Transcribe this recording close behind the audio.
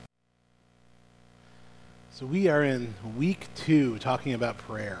So we are in week 2 talking about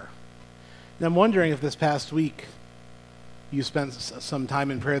prayer. And I'm wondering if this past week you spent some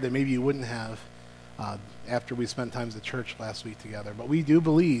time in prayer that maybe you wouldn't have after we spent times at church last week together. But we do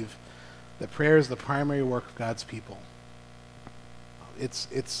believe that prayer is the primary work of God's people.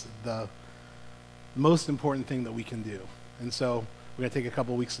 It's the most important thing that we can do. And so we're going to take a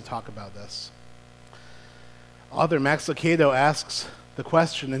couple weeks to talk about this. Author Max Lucado asks the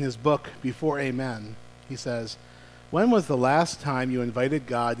question in his book, Before Amen. He says, when was the last time you invited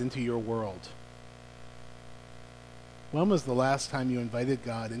God into your world? When was the last time you invited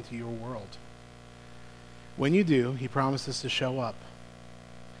God into your world? When you do, he promises to show up.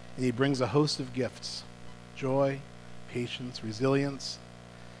 And he brings a host of gifts: joy, patience, resilience.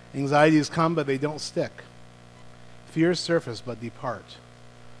 Anxieties come, but they don't stick. Fears surface, but depart.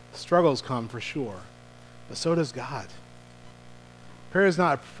 Struggles come for sure, but so does God. Prayer is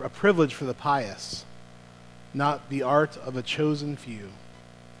not a privilege for the pious, not the art of a chosen few.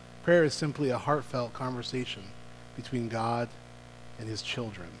 Prayer is simply a heartfelt conversation between God and his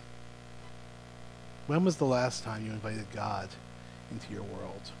children. When was the last time you invited God into your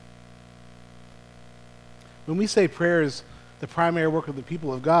world? When we say prayer is the primary work of the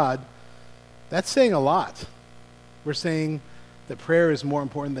people of God, that's saying a lot. We're saying that prayer is more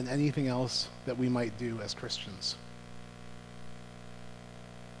important than anything else that we might do as Christians.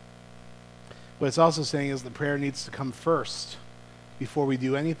 What it's also saying is that prayer needs to come first before we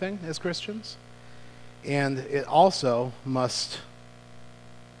do anything as Christians. And it also must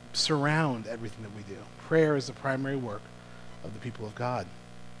surround everything that we do. Prayer is the primary work of the people of God.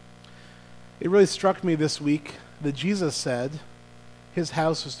 It really struck me this week that Jesus said his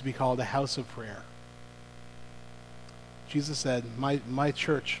house was to be called a house of prayer. Jesus said, my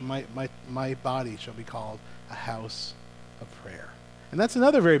church, my body shall be called a house of prayer. And that's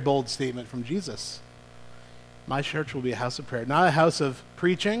another very bold statement from Jesus. My church will be a house of prayer, not a house of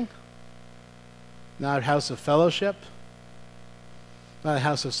preaching, not a house of fellowship, not a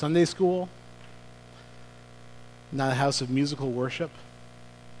house of Sunday school, not a house of musical worship,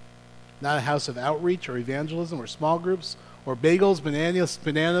 not a house of outreach or evangelism or small groups or bagels,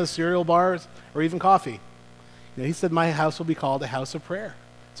 bananas, cereal bars, or even coffee. He said, my house will be called a house of prayer.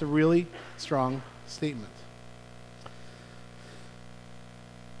 It's a really strong statement.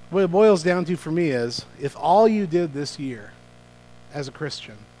 What it boils down to for me is, if all you did this year as a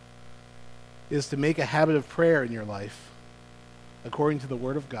Christian is to make a habit of prayer in your life, according to the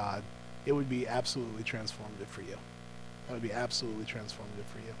Word of God, it would be absolutely transformative for you. That would be absolutely transformative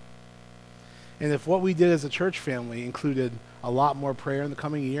for you. And if what we did as a church family included a lot more prayer in the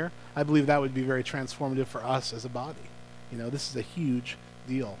coming year, I believe that would be very transformative for us as a body. This is a huge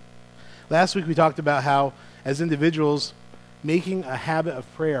deal. Last week we talked about how, as individuals, making a habit of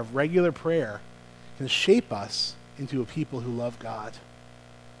prayer, of regular prayer, can shape us into a people who love God.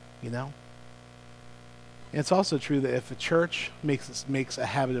 And it's also true that if a church makes a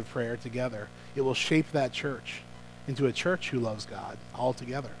habit of prayer together, it will shape that church into a church who loves God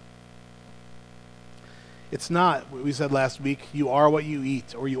altogether. It's not what we said last week, you are what you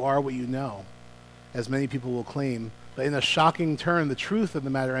eat or you are what you know, as many people will claim. But in a shocking turn, the truth of the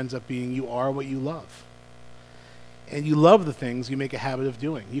matter ends up being you are what you love. And you love the things you make a habit of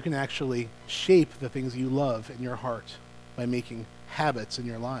doing. You can actually shape the things you love in your heart by making habits in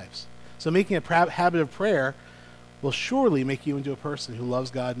your lives. So making a habit of prayer will surely make you into a person who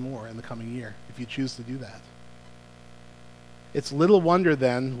loves God more in the coming year, if you choose to do that. It's little wonder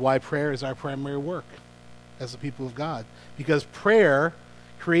then why prayer is our primary work as the people of God, because prayer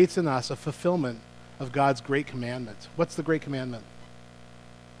creates in us a fulfillment of God's great commandment. What's the great commandment?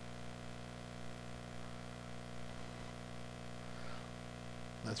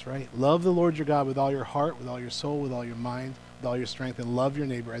 That's right. Love the Lord your God with all your heart, with all your soul, with all your mind, with all your strength, and love your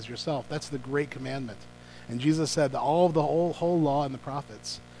neighbor as yourself. That's the great commandment. And Jesus said that all of the whole law and the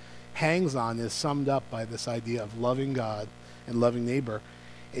prophets hangs on, is summed up by this idea of loving God and loving neighbor.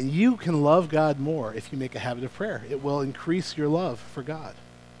 And you can love God more if you make a habit of prayer. It will increase your love for God.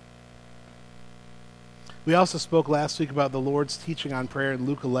 We also spoke last week about the Lord's teaching on prayer in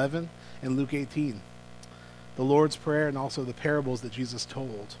Luke 11 and Luke 18. The Lord's Prayer and also the parables that Jesus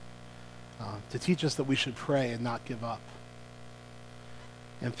told to teach us that we should pray and not give up.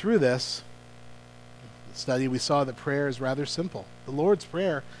 And through this study, we saw that prayer is rather simple. The Lord's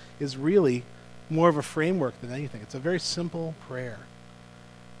Prayer is really more of a framework than anything. It's a very simple prayer.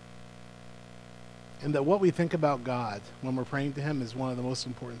 And that what we think about God when we're praying to him is one of the most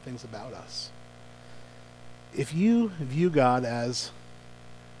important things about us. If you view God as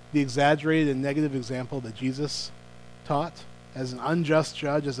the exaggerated and negative example that Jesus taught, as an unjust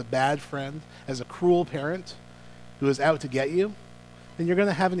judge, as a bad friend, as a cruel parent who is out to get you, then you're going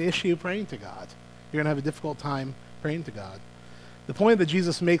to have an issue praying to God. You're going to have a difficult time praying to God. The point that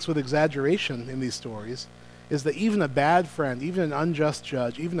Jesus makes with exaggeration in these stories is that even a bad friend, even an unjust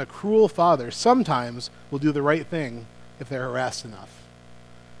judge, even a cruel father sometimes will do the right thing if they're harassed enough.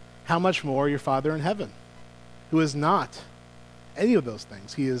 How much more your Father in heaven, who is not any of those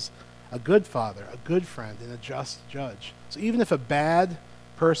things. He is a good father, a good friend, and a just judge. So even if a bad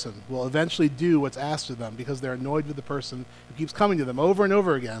person will eventually do what's asked of them because they're annoyed with the person who keeps coming to them over and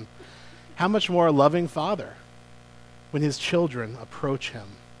over again, how much more a loving father when his children approach him?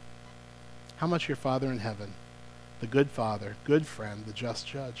 How much your Father in heaven, the good father, good friend, the just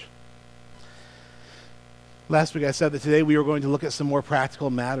judge. Last week I said that today we were going to look at some more practical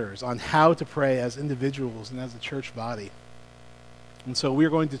matters on how to pray as individuals and as a church body. And so we're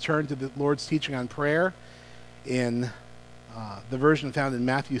going to turn to the Lord's teaching on prayer in the version found in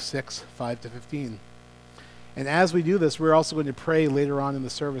Matthew 6, 5-15. And as we do this, we're also going to pray later on in the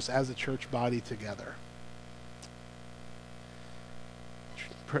service as a church body together.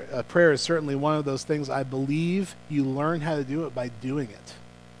 Prayer is certainly one of those things I believe you learn how to do it by doing it.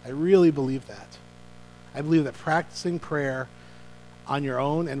 I really believe that. I believe that practicing prayer on your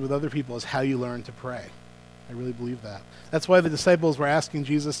own and with other people is how you learn to pray. I really believe that. That's why the disciples were asking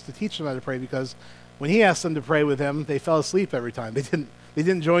Jesus to teach them how to pray, because when he asked them to pray with him, they fell asleep every time. They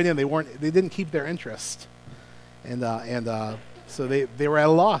didn't join in. They didn't keep their interest, and so they were at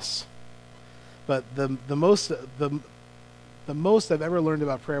a loss. But the most I've ever learned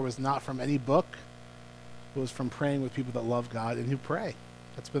about prayer was not from any book. It was from praying with people that love God and who pray.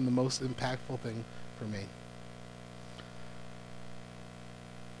 That's been the most impactful thing for me.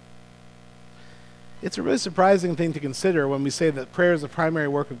 It's a really surprising thing to consider when we say that prayer is the primary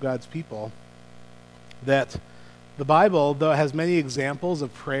work of God's people, that the Bible, though it has many examples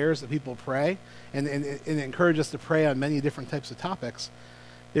of prayers that people pray, and it encourages us to pray on many different types of topics,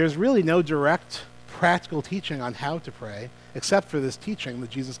 there's really no direct practical teaching on how to pray, except for this teaching that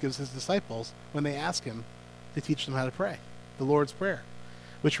Jesus gives his disciples when they ask him to teach them how to pray, the Lord's Prayer,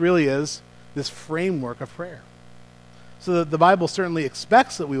 which really is this framework of prayer. So the Bible certainly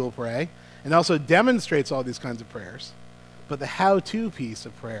expects that we will pray, and also demonstrates all these kinds of prayers, but the how-to piece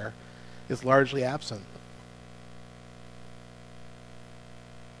of prayer is largely absent.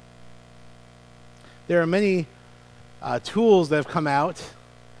 There are many tools that have come out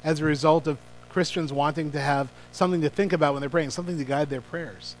as a result of Christians wanting to have something to think about when they're praying, something to guide their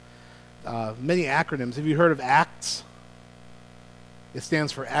prayers. Many acronyms. Have you heard of ACTS? It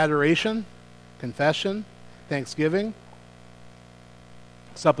stands for adoration, confession, thanksgiving,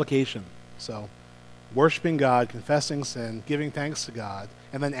 supplication. So, worshiping God, confessing sin, giving thanks to God,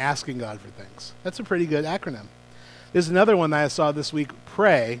 and then asking God for things. That's a pretty good acronym. There's another one that I saw this week,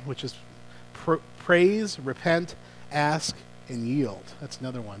 PRAY, which is praise, repent, ask, and yield. That's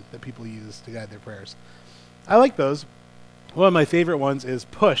another one that people use to guide their prayers. I like those. One of my favorite ones is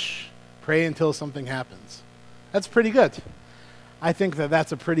PUSH, pray until something happens. That's pretty good. I think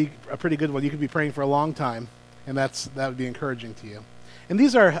that's a pretty good one. You could be praying for a long time, and that would be encouraging to you. And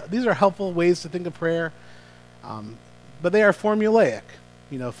these are helpful ways to think of prayer, but they are formulaic,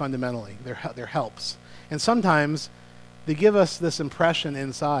 fundamentally. They're helps. And sometimes they give us this impression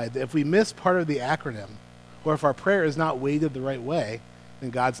inside that if we miss part of the acronym, or if our prayer is not weighted the right way, then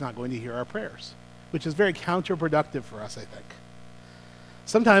God's not going to hear our prayers, which is very counterproductive for us, I think.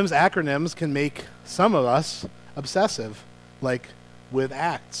 Sometimes acronyms can make some of us obsessive, like with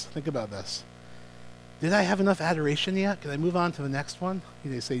ACTS. Think about this. Did I have enough adoration yet? Can I move on to the next one?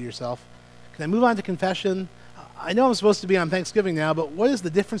 You say to yourself. Can I move on to confession? I know I'm supposed to be on Thanksgiving now, but what is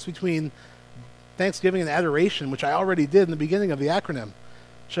the difference between Thanksgiving and adoration, which I already did in the beginning of the acronym?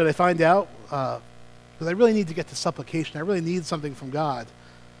 Should I find out? Because I really need to get to supplication. I really need something from God.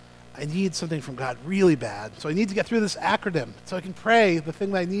 I need something from God really bad. So I need to get through this acronym so I can pray the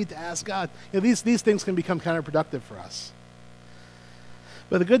thing that I need to ask God. These things can become counterproductive for us.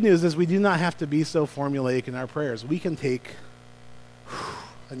 But the good news is we do not have to be so formulaic in our prayers. We can take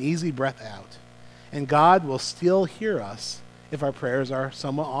an easy breath out, and God will still hear us if our prayers are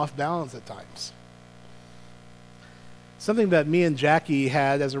somewhat off balance at times. Something that me and Jackie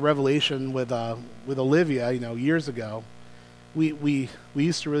had as a revelation with Olivia, years ago, we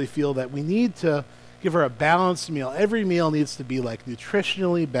used to really feel that we need to give her a balanced meal. Every meal needs to be like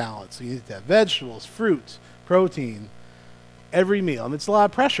nutritionally balanced. So you need to have vegetables, fruit, protein, every meal. And it's a lot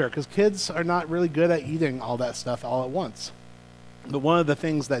of pressure because kids are not really good at eating all that stuff all at once. But one of the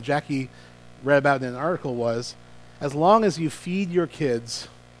things that Jackie read about in an article was, as long as you feed your kids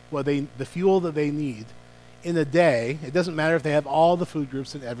the fuel that they need in a day. It doesn't matter if they have all the food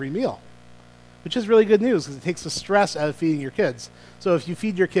groups in every meal, which is really good news because it takes the stress out of feeding your kids. So if you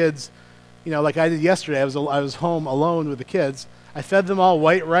feed your kids, like I did yesterday, I was home alone with the kids. I fed them all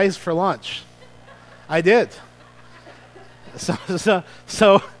white rice for lunch. I did.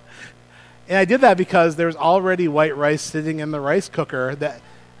 So, and I did that because there was already white rice sitting in the rice cooker that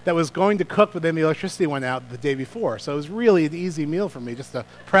was going to cook, but then the electricity went out the day before. So it was really an easy meal for me just to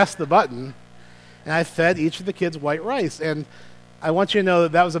press the button, and I fed each of the kids white rice. And I want you to know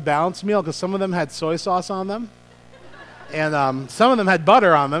that was a balanced meal because some of them had soy sauce on them, and some of them had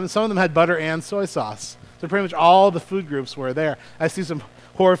butter on them, and some of them had butter and soy sauce. So pretty much all the food groups were there. I see some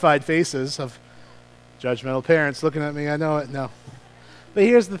horrified faces of judgmental parents looking at me. I know it. No. But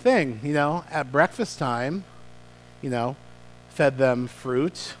here's the thing, at breakfast time, fed them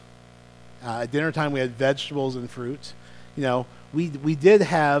fruit. At dinner time, we had vegetables and fruit. We did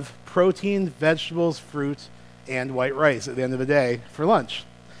have protein, vegetables, fruit, and white rice at the end of the day for lunch.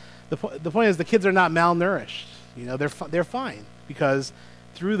 The point is the kids are not malnourished. They're fine because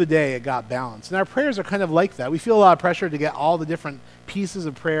through the day it got balanced. And our prayers are kind of like that. We feel a lot of pressure to get all the different pieces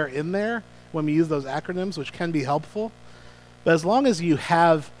of prayer in there when we use those acronyms, which can be helpful. But as long as you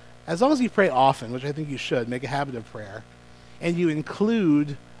pray often, which I think you should, make a habit of prayer, and you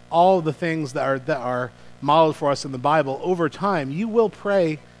include all the things that are modeled for us in the Bible, over time, you will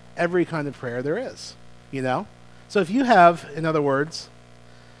pray every kind of prayer there is, So if you have, in other words,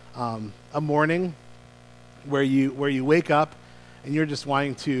 a morning where you wake up and you're just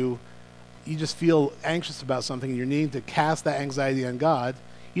you just feel anxious about something and you're needing to cast that anxiety on God,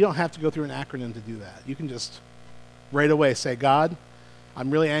 you don't have to go through an acronym to do that. You can just right away say, God,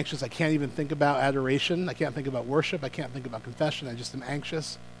 I'm really anxious. I can't even think about adoration. I can't think about worship. I can't think about confession. I just am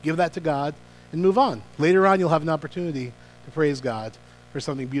anxious. Give that to God and move on. Later on, you'll have an opportunity to praise God for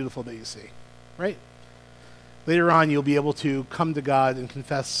something beautiful that you see, right? Later on, you'll be able to come to God and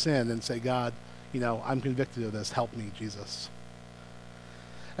confess sin and say, God, I'm convicted of this. Help me, Jesus.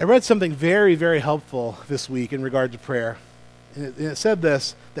 I read something very, very helpful this week in regard to prayer. And it said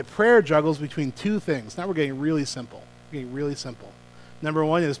this, that prayer juggles between two things. Now we're getting really simple. Number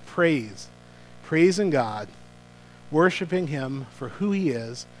one is praise. Praising God, worshiping him for who he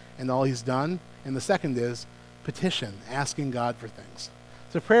is and all he's done. And the second is petition, asking God for things.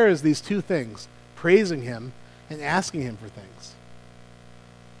 So prayer is these two things, praising him and asking him for things.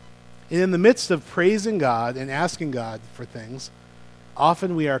 And in the midst of praising God and asking God for things,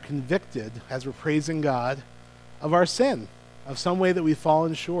 often we are convicted, as we're praising God, of our sin, of some way that we've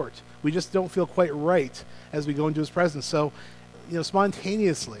fallen short. We just don't feel quite right as we go into his presence. So,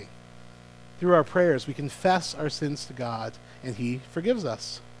 spontaneously, through our prayers, we confess our sins to God, and he forgives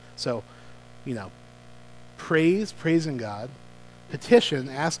us. So, praising God, petition,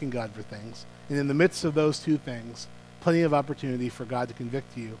 asking God for things, and in the midst of those two things, plenty of opportunity for God to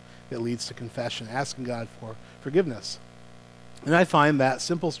convict you that leads to confession, asking God for forgiveness. And I find that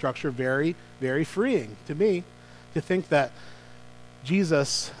simple structure very, very freeing to me, to think that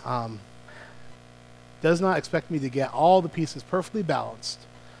Jesus does not expect me to get all the pieces perfectly balanced,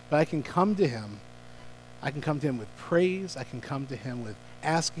 but I can come to him. I can come to him with praise. I can come to him with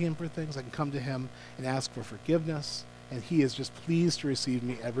asking him for things. I can come to him and ask for forgiveness, and he is just pleased to receive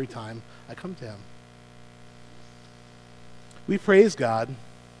me every time I come to him. We praise God.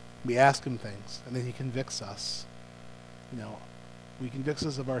 We ask him things, and then he convicts us. He convicts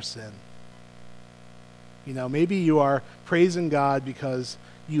us of our sin. Maybe you are praising God because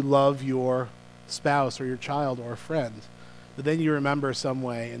you love your spouse or your child or a friend, but then you remember some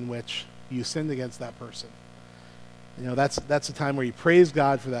way in which you sinned against that person. That's a time where you praise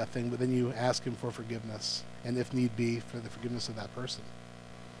God for that thing, but then you ask him for forgiveness, and if need be, for the forgiveness of that person.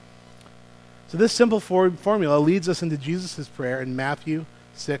 So this simple formula leads us into Jesus' prayer in Matthew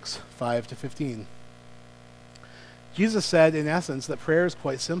 6:5-15. Jesus said, in essence, that prayer is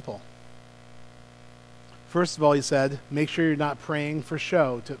quite simple. First of all, he said, make sure you're not praying for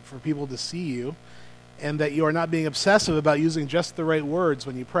show, for people to see you, and that you are not being obsessive about using just the right words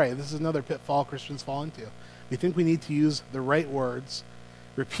when you pray. This is another pitfall Christians fall into. We think we need to use the right words,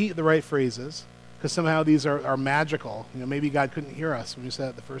 repeat the right phrases, because somehow these are magical. Maybe God couldn't hear us when we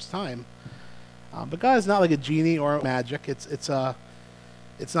said it the first time. But God is not like a genie or magic. It's not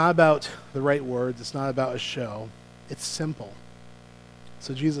about the right words. It's not about a show. It's simple.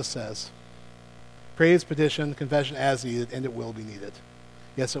 So Jesus says, praise, petition, confession as needed, and it will be needed.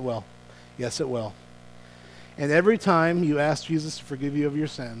 Yes, it will. Yes, it will. And every time you ask Jesus to forgive you of your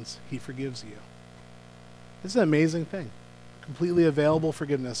sins, he forgives you. It's an amazing thing. Completely available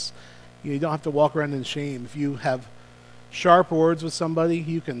forgiveness. You don't have to walk around in shame. If you have sharp words with somebody,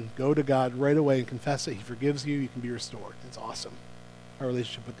 you can go to God right away and confess it. He forgives you. You can be restored. It's awesome, our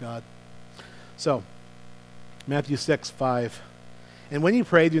relationship with God. So, Matthew 6:5. And when you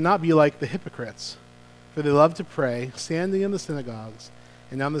pray, do not be like the hypocrites, for they love to pray, standing in the synagogues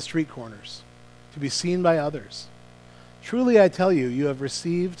and on the street corners, to be seen by others. Truly I tell you, they have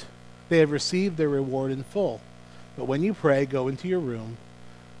received their reward in full. But when you pray, go into your room,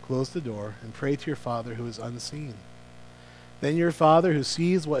 close the door, and pray to your Father who is unseen. Then your Father who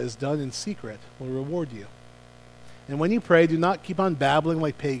sees what is done in secret will reward you. And when you pray, do not keep on babbling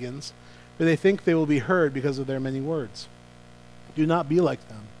like pagans, for they think they will be heard because of their many words. Do not be like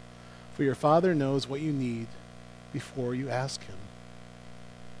them, for your Father knows what you need before you ask him.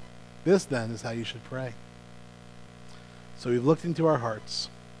 This, then, is how you should pray. So we've looked into our hearts.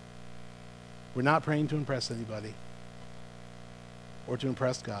 We're not praying to impress anybody or to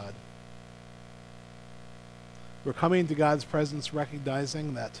impress God. We're coming into God's presence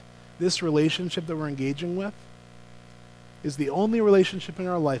recognizing that this relationship that we're engaging with is the only relationship in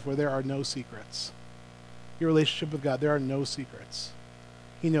our life where there are no secrets. Your relationship with God, there are no secrets.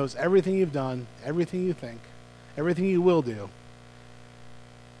 He knows everything you've done, everything you think, everything you will do,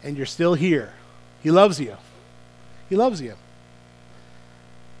 and you're still here. He loves you. He loves you.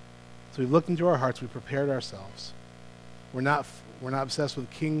 So we've looked into our hearts, we've prepared ourselves. We're not obsessed with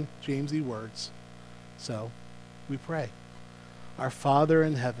King Jamesy words, so we pray. Our Father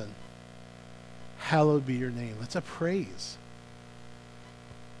in heaven, hallowed be your name. That's a praise.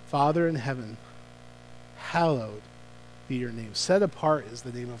 Father in heaven, hallowed be your name. Set apart is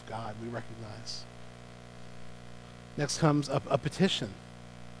the name of God, we recognize. Next comes a petition.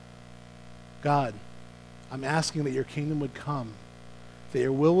 God, I'm asking that your kingdom would come, that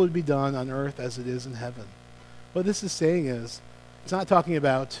your will would be done on earth as it is in heaven. What this is saying is, it's not talking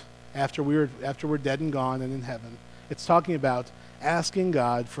about after we're dead and gone and in heaven. It's talking about asking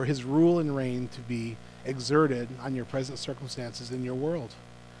God for his rule and reign to be exerted on your present circumstances in your world.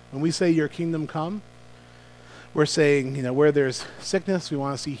 When we say your kingdom come, we're saying, where there's sickness, we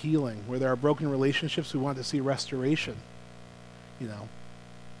want to see healing. Where there are broken relationships, we want to see restoration.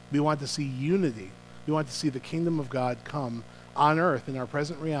 We want to see unity. We want to see the kingdom of God come on earth in our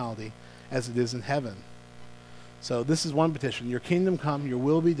present reality as it is in heaven. So this is one petition. Your kingdom come, your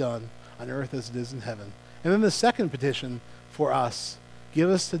will be done on earth as it is in heaven. And then the second petition for us, give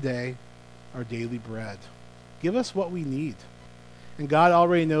us today our daily bread. Give us what we need. And God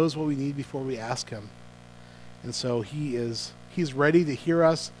already knows what we need before we ask him. And so he's ready to hear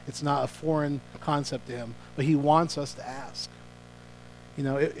us. It's not a foreign concept to him, but he wants us to ask.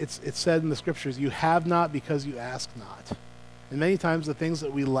 It's said in the scriptures, you have not because you ask not. And many times the things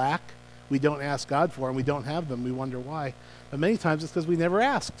that we lack, we don't ask God for, and we don't have them. We wonder why. But many times it's because we never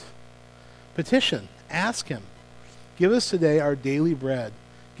asked. Petition. Ask him. Give us today our daily bread.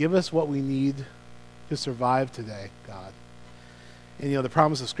 Give us what we need to survive today, God. And the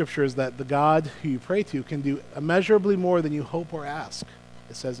promise of Scripture is that the God who you pray to can do immeasurably more than you hope or ask,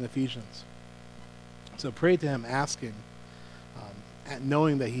 it says in Ephesians. So pray to him asking,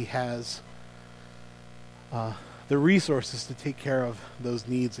 knowing that he has the resources to take care of those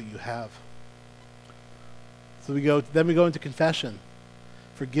needs that you have. So we go into confession.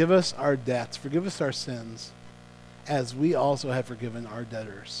 Forgive us our debts, forgive us our sins, as we also have forgiven our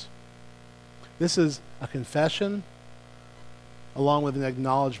debtors. This is a confession along with an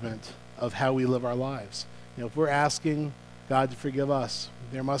acknowledgement of how we live our lives. If we're asking God to forgive us,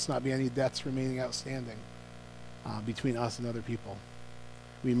 there must not be any debts remaining outstanding between us and other people.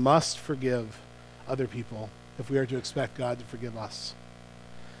 We must forgive other people if we are to expect God to forgive us.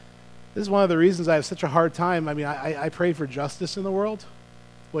 This is one of the reasons I have such a hard time. I pray for justice in the world.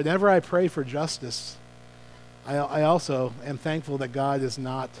 Whenever I pray for justice, I also am thankful that God is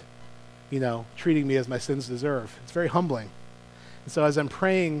not, treating me as my sins deserve. It's very humbling. And so as I'm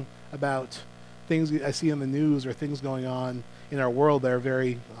praying about things I see in the news or things going on in our world that are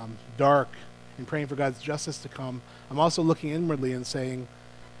very dark, and praying for God's justice to come, I'm also looking inwardly and saying,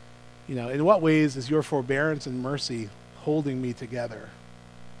 in what ways is your forbearance and mercy holding me together?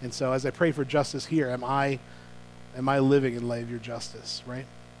 And so as I pray for justice here, am I living in light of your justice, right?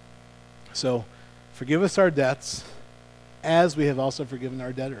 So forgive us our debts as we have also forgiven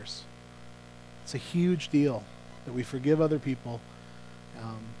our debtors. It's a huge deal that we forgive other people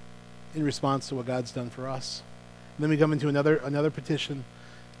in response to what God's done for us. And then we come into another petition.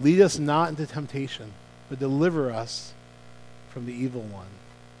 Lead us not into temptation, but deliver us from the evil one.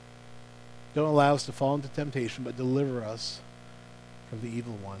 Don't allow us to fall into temptation, but deliver us from the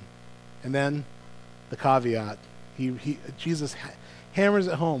evil one. And then the caveat. Jesus hammers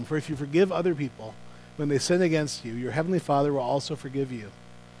it home. For if you forgive other people, when they sin against you, your heavenly Father will also forgive you.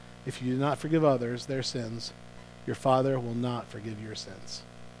 If you do not forgive others their sins, your Father will not forgive your sins.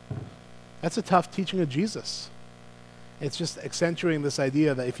 That's a tough teaching of Jesus. It's just accentuating this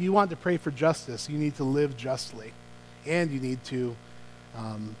idea that if you want to pray for justice, you need to live justly. And you need to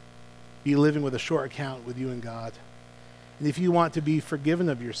be living with a short account with you and God. And if you want to be forgiven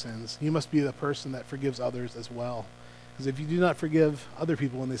of your sins, you must be the person that forgives others as well. Because if you do not forgive other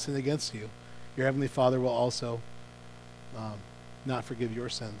people when they sin against you, your heavenly Father will also not forgive your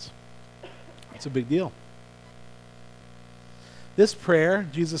sins. It's a big deal. This prayer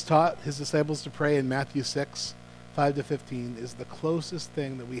Jesus taught his disciples to pray in Matthew 6, 5-15, is the closest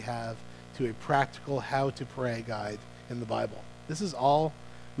thing that we have to a practical how to pray guide in the Bible. This is all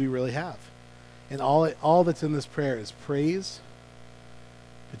we really have. And all that's in this prayer is praise,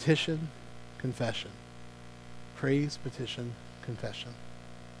 petition, confession. Praise, petition, confession.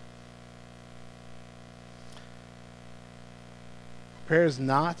 Prayer is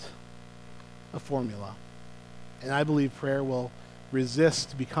not a formula. And I believe prayer will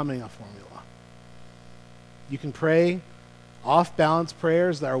resist becoming a formula. You can pray off-balance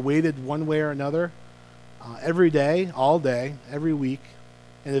prayers that are weighted one way or another every day, all day, every week,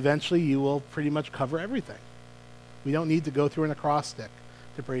 and eventually you will pretty much cover everything. We don't need to go through an acrostic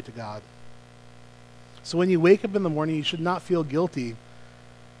to pray to God. So when you wake up in the morning, you should not feel guilty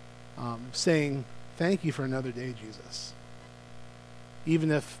saying, "Thank you for another day, Jesus."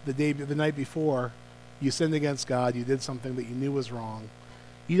 Even if the night before you sinned against God, you did something that you knew was wrong,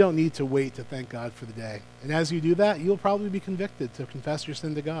 you don't need to wait to thank God for the day. And as you do that, you'll probably be convicted to confess your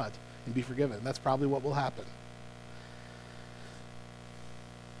sin to God and be forgiven. That's probably what will happen.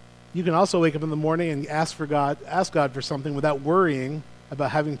 You can also wake up in the morning and ask God for something without worrying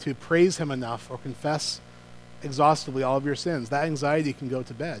about having to praise him enough or confess exhaustively all of your sins. That anxiety can go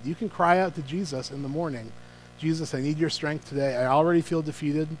to bed. You can cry out to Jesus in the morning, "Jesus, I need your strength today. I already feel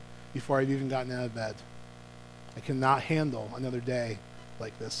defeated before I've even gotten out of bed. I cannot handle another day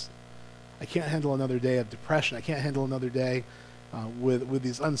like this. I can't handle another day of depression. I can't handle another day with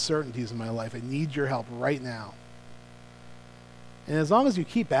these uncertainties in my life. I need your help right now." And as long as you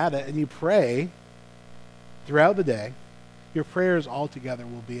keep at it and you pray throughout the day, your prayers altogether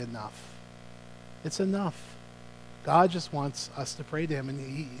will be enough. It's enough. God just wants us to pray to him, and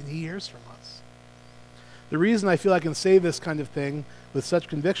he hears from us. The reason I feel I can say this kind of thing with such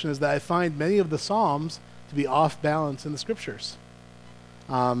conviction is that I find many of the Psalms to be off balance in the Scriptures.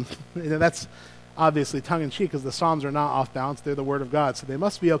 That's obviously tongue-in-cheek because the Psalms are not off balance. They're the Word of God, so they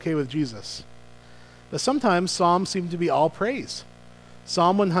must be okay with Jesus. But sometimes Psalms seem to be all praise.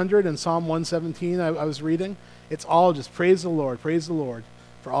 Psalm 100 and Psalm 117 I was reading, it's all just praise the Lord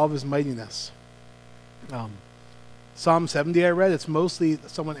for all of his mightiness. Psalm 70 I read, it's mostly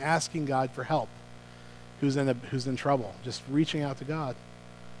someone asking God for help who's in trouble, just reaching out to God.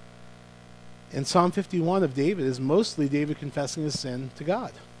 And Psalm 51 of David is mostly David confessing his sin to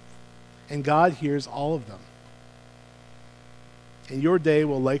God. And God hears all of them. And your day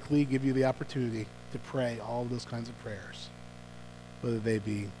will likely give you the opportunity to pray all of those kinds of prayers, whether they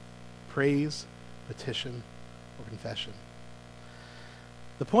be praise, petition, or confession.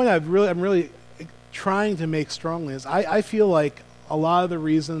 The point I'm really trying to make strongly is I feel like a lot of the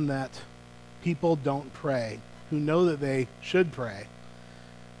reason that people don't pray, who know that they should pray,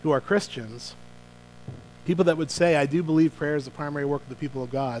 who are Christians, people that would say, "I do believe prayer is the primary work of the people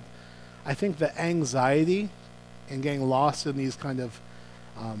of God," I think the anxiety and getting lost in these kind of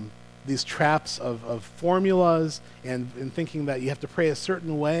these traps of formulas and thinking that you have to pray a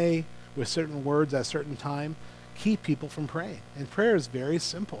certain way with certain words at a certain time keep people from praying. And prayer is very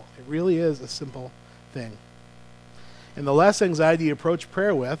simple. It really is a simple thing. And the less anxiety you approach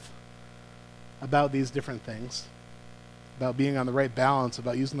prayer with about these different things, about being on the right balance,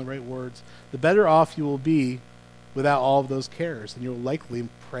 about using the right words, the better off you will be without all of those cares. And you'll likely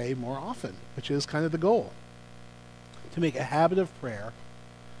pray more often, which is kind of the goal. To make a habit of prayer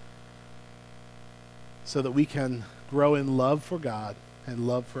so that we can grow in love for God and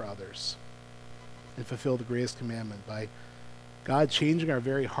love for others and fulfill the greatest commandment by God changing our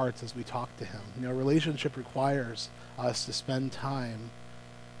very hearts as we talk to him. You know, relationship requires us to spend time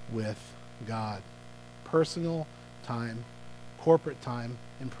with God. Personal time, corporate time,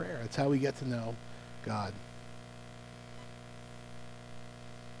 and prayer. That's how we get to know God.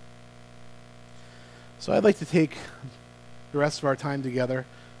 So I'd like to take the rest of our time together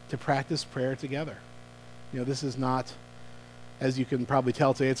to practice prayer together. You know, this is not, as you can probably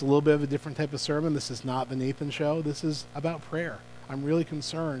tell today, it's a little bit of a different type of sermon. This is not the Nathan Show. This is about prayer. I'm really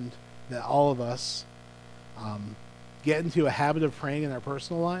concerned that all of us get into a habit of praying in our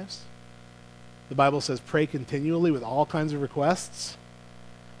personal lives The Bible says pray continually with all kinds of requests.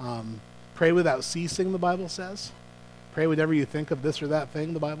 Pray without ceasing, the Bible says. Pray whenever you think of this or that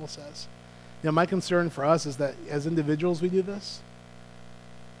thing, the Bible says. My concern for us is that as individuals we do this.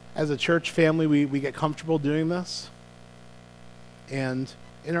 As a church family, we get comfortable doing this. And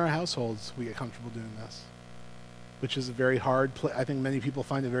in our households, we get comfortable doing this, which is a very hard I think many people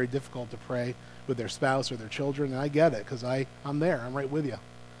find it very difficult to pray with their spouse or their children, and I get it because I'm there. I'm right with you.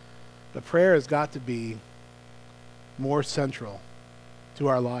 But prayer has got to be more central to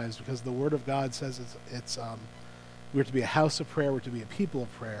our lives because the Word of God says we're to be a house of prayer, we're to be a people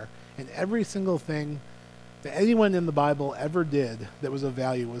of prayer, and every single thing that anyone in the Bible ever did that was of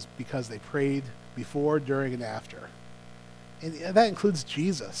value was because they prayed before, during, and after. And that includes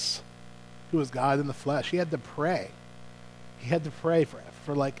Jesus, who was God in the flesh. He had to pray. He had to pray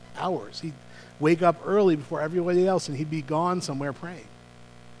for like hours. He'd wake up early before everybody else, and he'd be gone somewhere praying,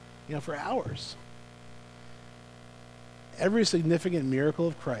 for hours. Every significant miracle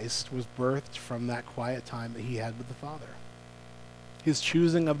of Christ was birthed from that quiet time that he had with the Father. His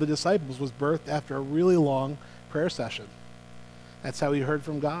choosing of the disciples was birthed after a really long prayer session. That's how he heard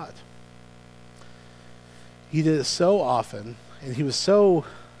from God. He did it so often, and he was so,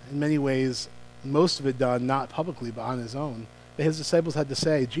 in many ways, most of it done not publicly but on his own, that his disciples had to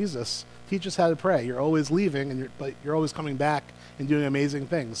say, Jesus, teach us how to pray. You're always leaving, but you're always coming back and doing amazing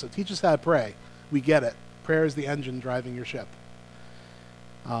things. So teach us how to pray. We get it. Prayer is the engine driving your ship.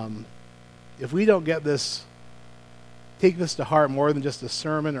 If we don't get this, take this to heart more than just a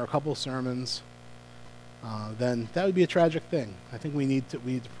sermon or a couple sermons, then that would be a tragic thing. I think we need to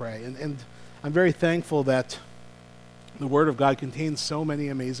pray. And I'm very thankful that the Word of God contains so many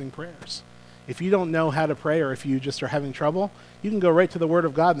amazing prayers. If you don't know how to pray, or if you just are having trouble, you can go right to the Word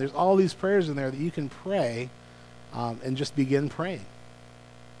of God, and there's all these prayers in there that you can pray and just begin praying.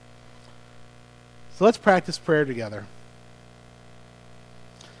 So let's practice prayer together.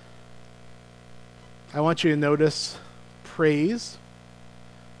 I want you to notice praise,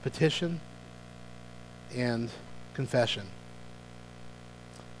 petition, and confession.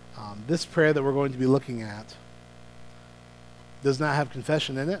 This prayer that we're going to be looking at does not have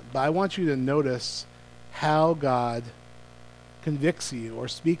confession in it, but I want you to notice how God convicts you or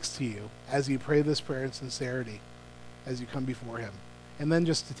speaks to you as you pray this prayer in sincerity, as you come before him. And then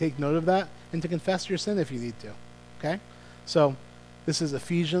just to take note of that and to confess your sin if you need to. Okay? So this is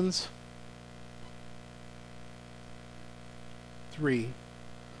Ephesians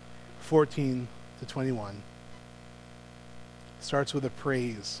 3:14 to 21. Starts with a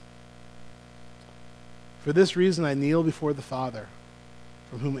praise. For this reason I kneel before the Father,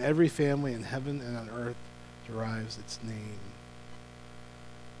 from whom every family in heaven and on earth derives its name.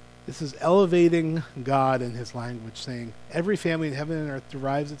 This is elevating God in his language, saying every family in heaven and earth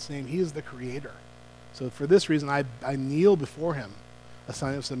derives its name. He is the creator. So for this reason I kneel before him, a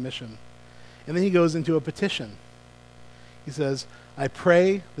sign of submission. And then he goes into a petition. He says, I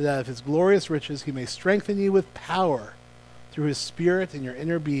pray that out of his glorious riches he may strengthen you with power through his Spirit in your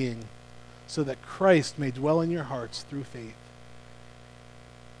inner being, so that Christ may dwell in your hearts through faith.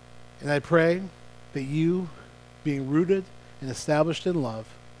 And I pray that you, being rooted and established in love,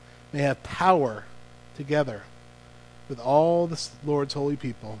 may have power together with all the Lord's holy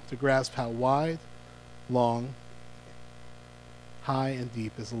people to grasp how wide, long, high, and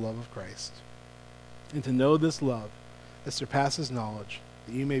deep is the love of Christ, and to know this love that surpasses knowledge,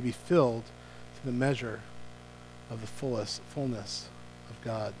 that you may be filled to the measure of the fullness of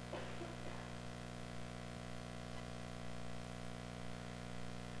God.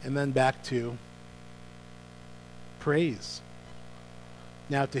 And then back to praise.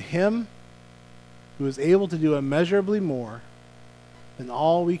 Now to him who is able to do immeasurably more than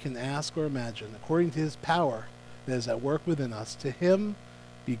all we can ask or imagine, according to his power that is at work within us, to him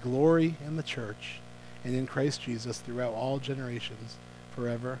be glory in the church and in Christ Jesus throughout all generations,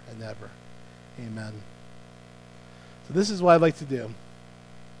 forever and ever. Amen. So this is what I'd like to do.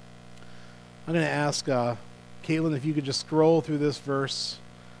 I'm going to ask Caitlin if you could just scroll through this verse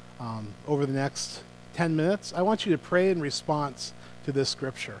over the next 10 minutes. I want you to pray in response to this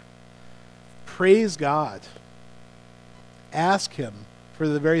scripture. Praise God. Ask him for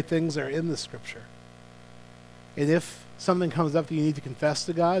the very things that are in the scripture. And if something comes up that you need to confess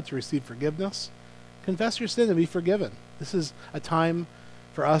to God to receive forgiveness, confess your sin and be forgiven. This is a time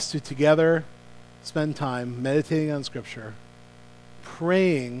for us to together spend time meditating on scripture,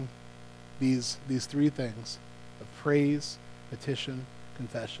 praying these three things of praise, petition,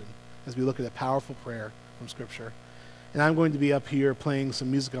 confession, as we look at a powerful prayer from scripture. And I'm going to be up here playing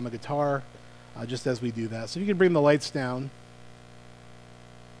some music on the guitar just as we do that. So if you can bring the lights down.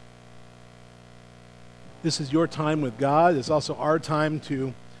 This is your time with God. It's also our time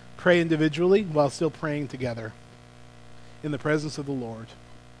to pray individually while still praying together in the presence of the Lord.